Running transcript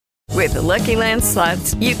With the Lucky Land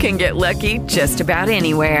Slots, you can get lucky just about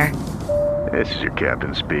anywhere. This is your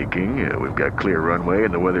captain speaking. We've got clear runway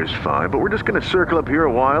and the weather's fine, but we're just going to circle up here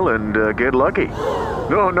a while and get lucky.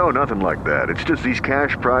 No, nothing like that. It's just these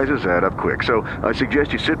cash prizes add up quick. So I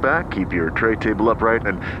suggest you sit back, keep your tray table upright,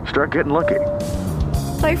 and start getting lucky.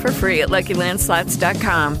 Play for free at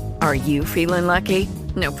LuckyLandSlots.com. Are you feeling lucky?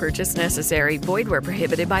 No purchase necessary. Void where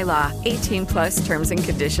prohibited by law. 18 plus terms and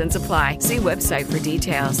conditions apply. See website for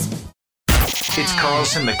details. It's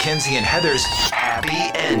Carlson, McKenzie, and Heather's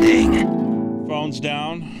Happy Ending. Phones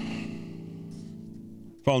down.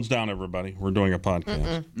 Phones down, everybody. We're doing a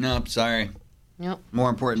podcast. Nope, sorry. Yep. More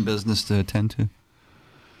important business to attend to.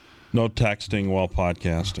 No texting while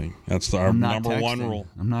podcasting. That's our number texting. one rule.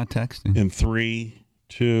 I'm not texting. In 3,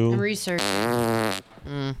 2. Research.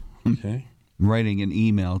 Okay. Writing an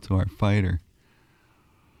email to our fighter.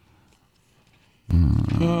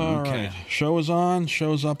 All right. Show is on.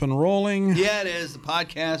 Show's up and rolling. Yeah, it is. The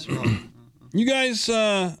podcast. You guys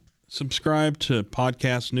subscribe to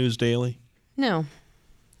Podcast News Daily? No.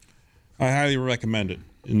 I highly recommend it.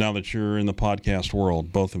 Now that you're in the podcast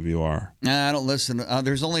world, both of you are. I don't listen.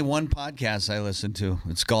 There's only one podcast I listen to.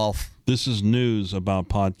 It's golf. This is news about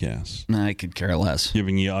podcasts. I could care less.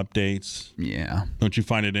 Giving you updates. Yeah. Don't you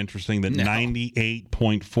find it interesting that No.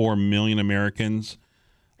 98.4 million Americans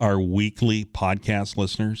are weekly podcast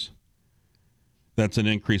listeners? That's an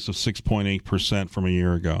increase of 6.8% from a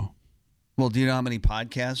year ago. Well, do you know how many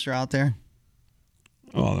podcasts are out there?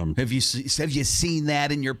 Well, Have you seen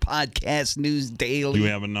that in your Podcast News Daily? do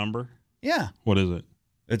you have a number? Yeah. What is it?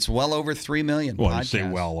 It's well over 3 million Well, podcasts. you say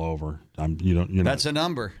well over. That's a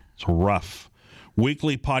number. It's rough.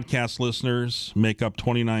 Weekly podcast listeners make up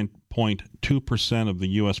 29.2% of the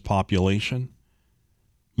U.S. population.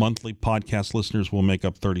 Monthly podcast listeners will make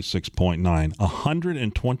up 36.9%.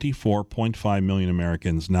 124.5 million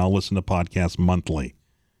Americans now listen to podcasts monthly.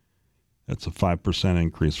 That's a 5%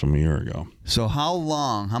 increase from a year ago. So how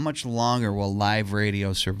much longer will live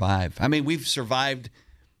radio survive? I mean, we've survived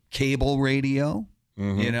cable radio,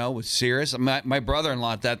 with Sirius. My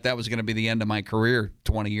brother-in-law thought that was going to be the end of my career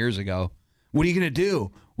 20 years ago. What are you going to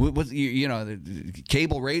do? The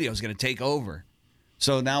cable radio is going to take over.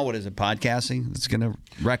 So now what is it, podcasting that's going to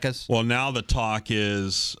wreck us? Well, now the talk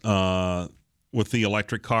is with the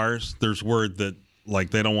electric cars, there's word that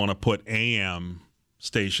they don't want to put AM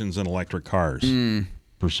stations in electric cars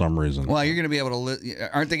for some reason. Well, you're going to be able to.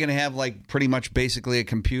 Aren't they going to have basically a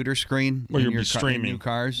computer screen? Well, in you'll be streaming new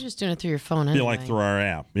cars. You're just doing it through your phone anyway. Through our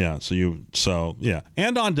app, yeah.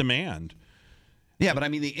 And on demand. Yeah, but I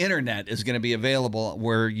mean the internet is going to be available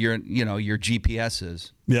where your GPS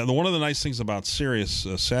is. Yeah, one of the nice things about Sirius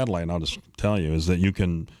satellite, and I'll just tell you, is that you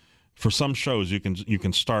can, for some shows, you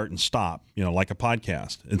can start and stop, like a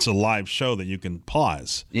podcast. It's a live show that you can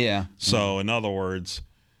pause. Yeah. So in other words,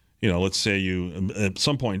 let's say you at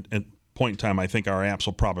some point in time, I think our apps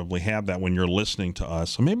will probably have that when you're listening to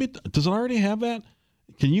us. So maybe does it already have that?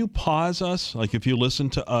 Can you pause us? Like if you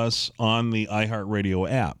listen to us on the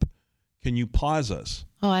iHeartRadio app, can you pause us?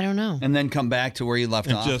 Oh, I don't know. And then come back to where you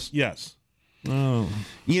left off? Yes. Oh.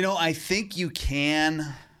 I think you can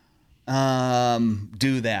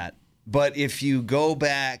do that. But if you go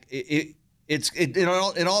back, it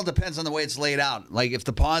all depends on the way it's laid out. Like if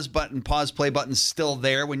the pause play button's still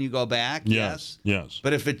there when you go back, yes.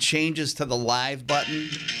 But if it changes to the live button,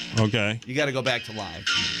 okay, you got to go back to live.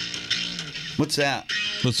 What's that?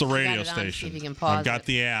 It's a radio got it on, see station. if you can pause I've got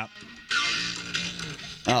the app.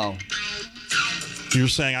 Oh. You're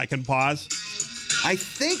saying I can pause? I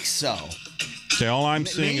think so. Okay, all I'm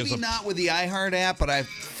seeing is maybe not with the iHeart app, but I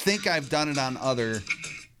think I've done it on other.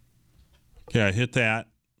 Okay, I hit that.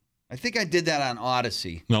 I think I did that on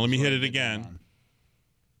Odyssey. Now let me hit it again.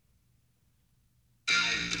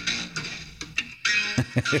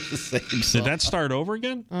 Did that start over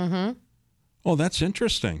again? Mm-hmm. Oh, that's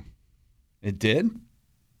interesting. It did?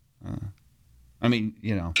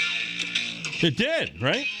 It did,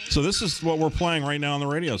 right? So this is what we're playing right now on the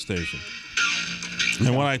radio station.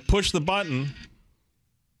 And when I push the button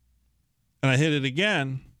and I hit it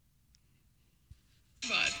again.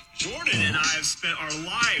 Jordan and I have spent our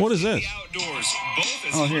lives What is this? in the outdoors. Both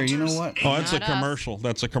as here, you know hunters. what? Oh, that's a Not us. commercial.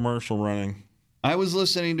 That's a commercial running. I was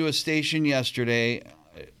listening to a station yesterday.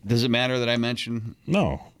 Does it matter that I mentioned?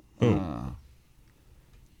 No. Who?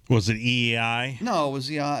 Was it EEI? No, it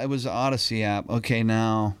was the Odyssey app. Okay,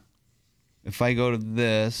 now if I go to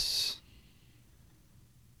this.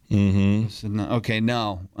 Mm-hmm. Okay,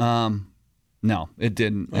 no. No, it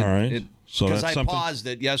didn't. All right. So because that's I something. paused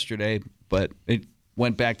it yesterday, but it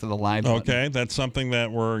went back to the live button. Okay, that's something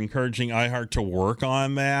that we're encouraging iHeart to work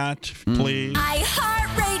on that, please.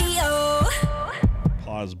 iHeartRadio.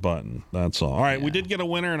 pause button. That's all. All right, we did get a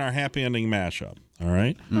winner in our happy ending mashup. All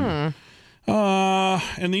right.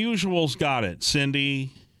 And the usuals got it.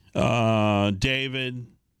 Cindy, David,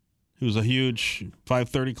 who's a huge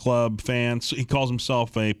 530 Club fan. He calls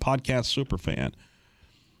himself a podcast super fan.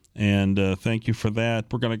 And thank you for that.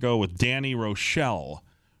 We're going to go with Danny Rochelle.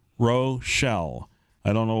 Rochelle.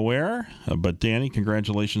 I don't know where, but Danny,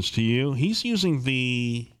 congratulations to you. He's using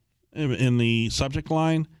in the subject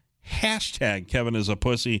line, hashtag Kevin is a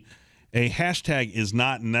pussy. A hashtag is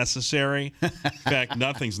not necessary. In fact,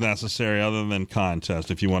 nothing's necessary other than contest.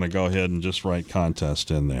 If you want to go ahead and just write contest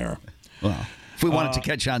in there. Well, if we wanted to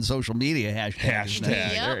catch on social media,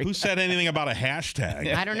 hashtag. Yep. Who said anything about a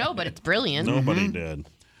hashtag? I don't know, but it's brilliant. Nobody did.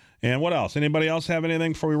 And what else? Anybody else have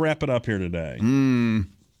anything before we wrap it up here today?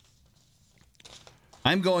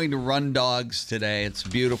 I'm going to run dogs today. It's a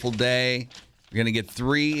beautiful day. We're going to get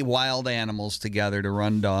 3 wild animals together to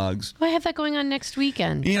run dogs. Oh, I have that going on next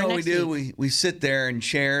weekend. You know or what we next do? week. We sit there in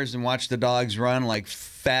chairs and watch the dogs run like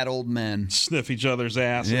fat old men. Sniff each other's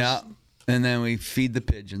asses. Yeah. And then we feed the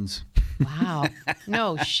pigeons. Wow.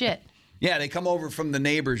 No shit. Yeah, they come over from the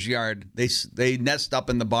neighbor's yard. They nest up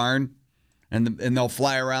in the barn, and they'll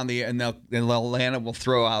fly around and they'll land and we'll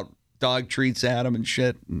throw out dog treats at them and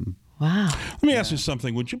shit. And Wow. Let me ask you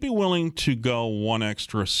something. Would you be willing to go one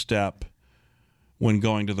extra step when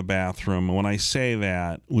going to the bathroom? And when I say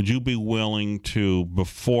that, would you be willing to,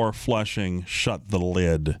 before flushing, shut the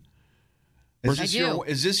lid?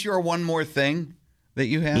 Is this your one more thing that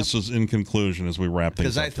you have? This is in conclusion as we wrap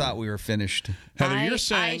things up. Because I thought we were finished. Heather, you're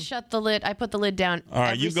saying... I shut the lid. I put the lid down. All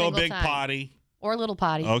right, every you go single big time. potty. Or little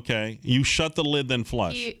potty. Okay. You shut the lid, then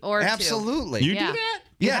flush. Or Absolutely. You Yeah. do that?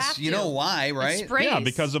 Yes, have you to. know why, It right? sprays. Yeah,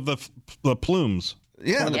 because of the plumes.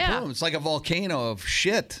 Yeah, the Yeah. plume. It's like a volcano of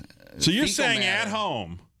shit. So you're Fecal saying matter. at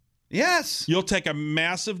home, Yes. you'll take a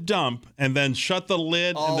massive dump and then shut the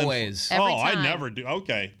lid. Always. And then, Every I time. never do.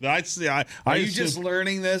 Okay. I see. I Are you assume- just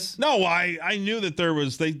learning this? No, I knew that there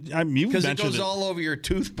was. You Because it mentioned goes all over your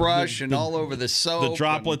toothbrush and all over the soap. the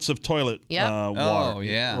droplets of toilet Yep. water. Oh,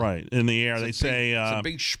 yeah. Right, in the air. They It's say a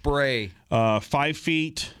big spray. 5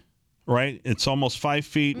 feet, right? It's almost 5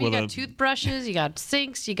 feet You with got a toothbrushes, you got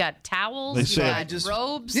sinks, you got towels, They you say- got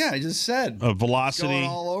robes. Yeah, I just said. velocity Going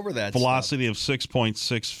all over that velocity of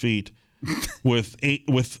 6.6 feet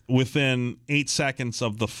within 8 seconds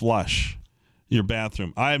of the flush. Your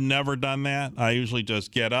bathroom. I have never done that. I usually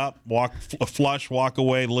just get up, flush, walk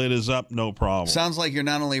away, lid is up, no problem. Sounds like you're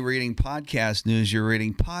not only reading podcast news, you're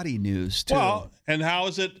reading potty news, too. Well, and how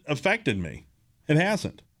has it affected me? It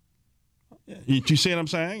hasn't. You see what I'm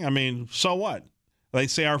saying? I mean, so what? They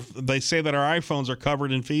say that our iPhones are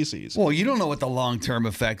covered in feces. Well, you don't know what the long-term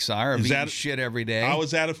effects are of Is eating that- shit every day. How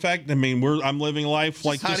is that affect? I mean, I'm living life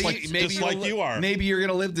like How just do like you- maybe just you'll like li- you are. Maybe you're going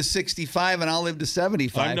to live to 65 and I'll live to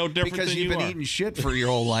 75. I'm no different because than you've you been are. eating shit for your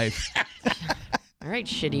whole life. All right,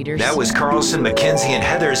 shit eaters. That was Carlson, McKenzie, and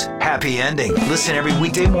Heather's Happy Ending. Listen every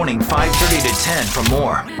weekday morning, 5:30 to 10 for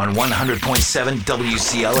more on 100.7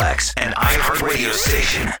 WCLX, an iHeartRadio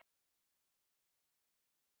station.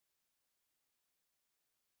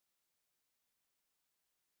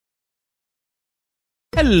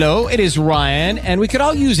 Hello, it is Ryan, and we could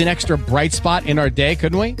all use an extra bright spot in our day,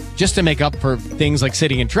 couldn't we? Just to make up for things like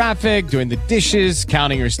sitting in traffic, doing the dishes,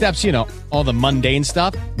 counting your steps, all the mundane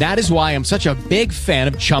stuff. That is why I'm such a big fan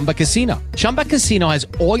of Chumba Casino. Chumba Casino has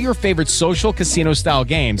all your favorite social casino-style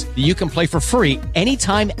games that you can play for free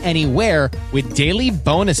anytime, anywhere with daily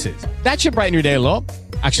bonuses. That should brighten your day a little.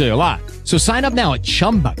 Actually, a lot. So sign up now at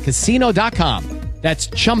ChumbaCasino.com. That's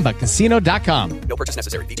ChumbaCasino.com. No purchase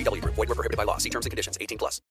necessary. VGW Group. Void where prohibited by law. See terms and conditions. 18+.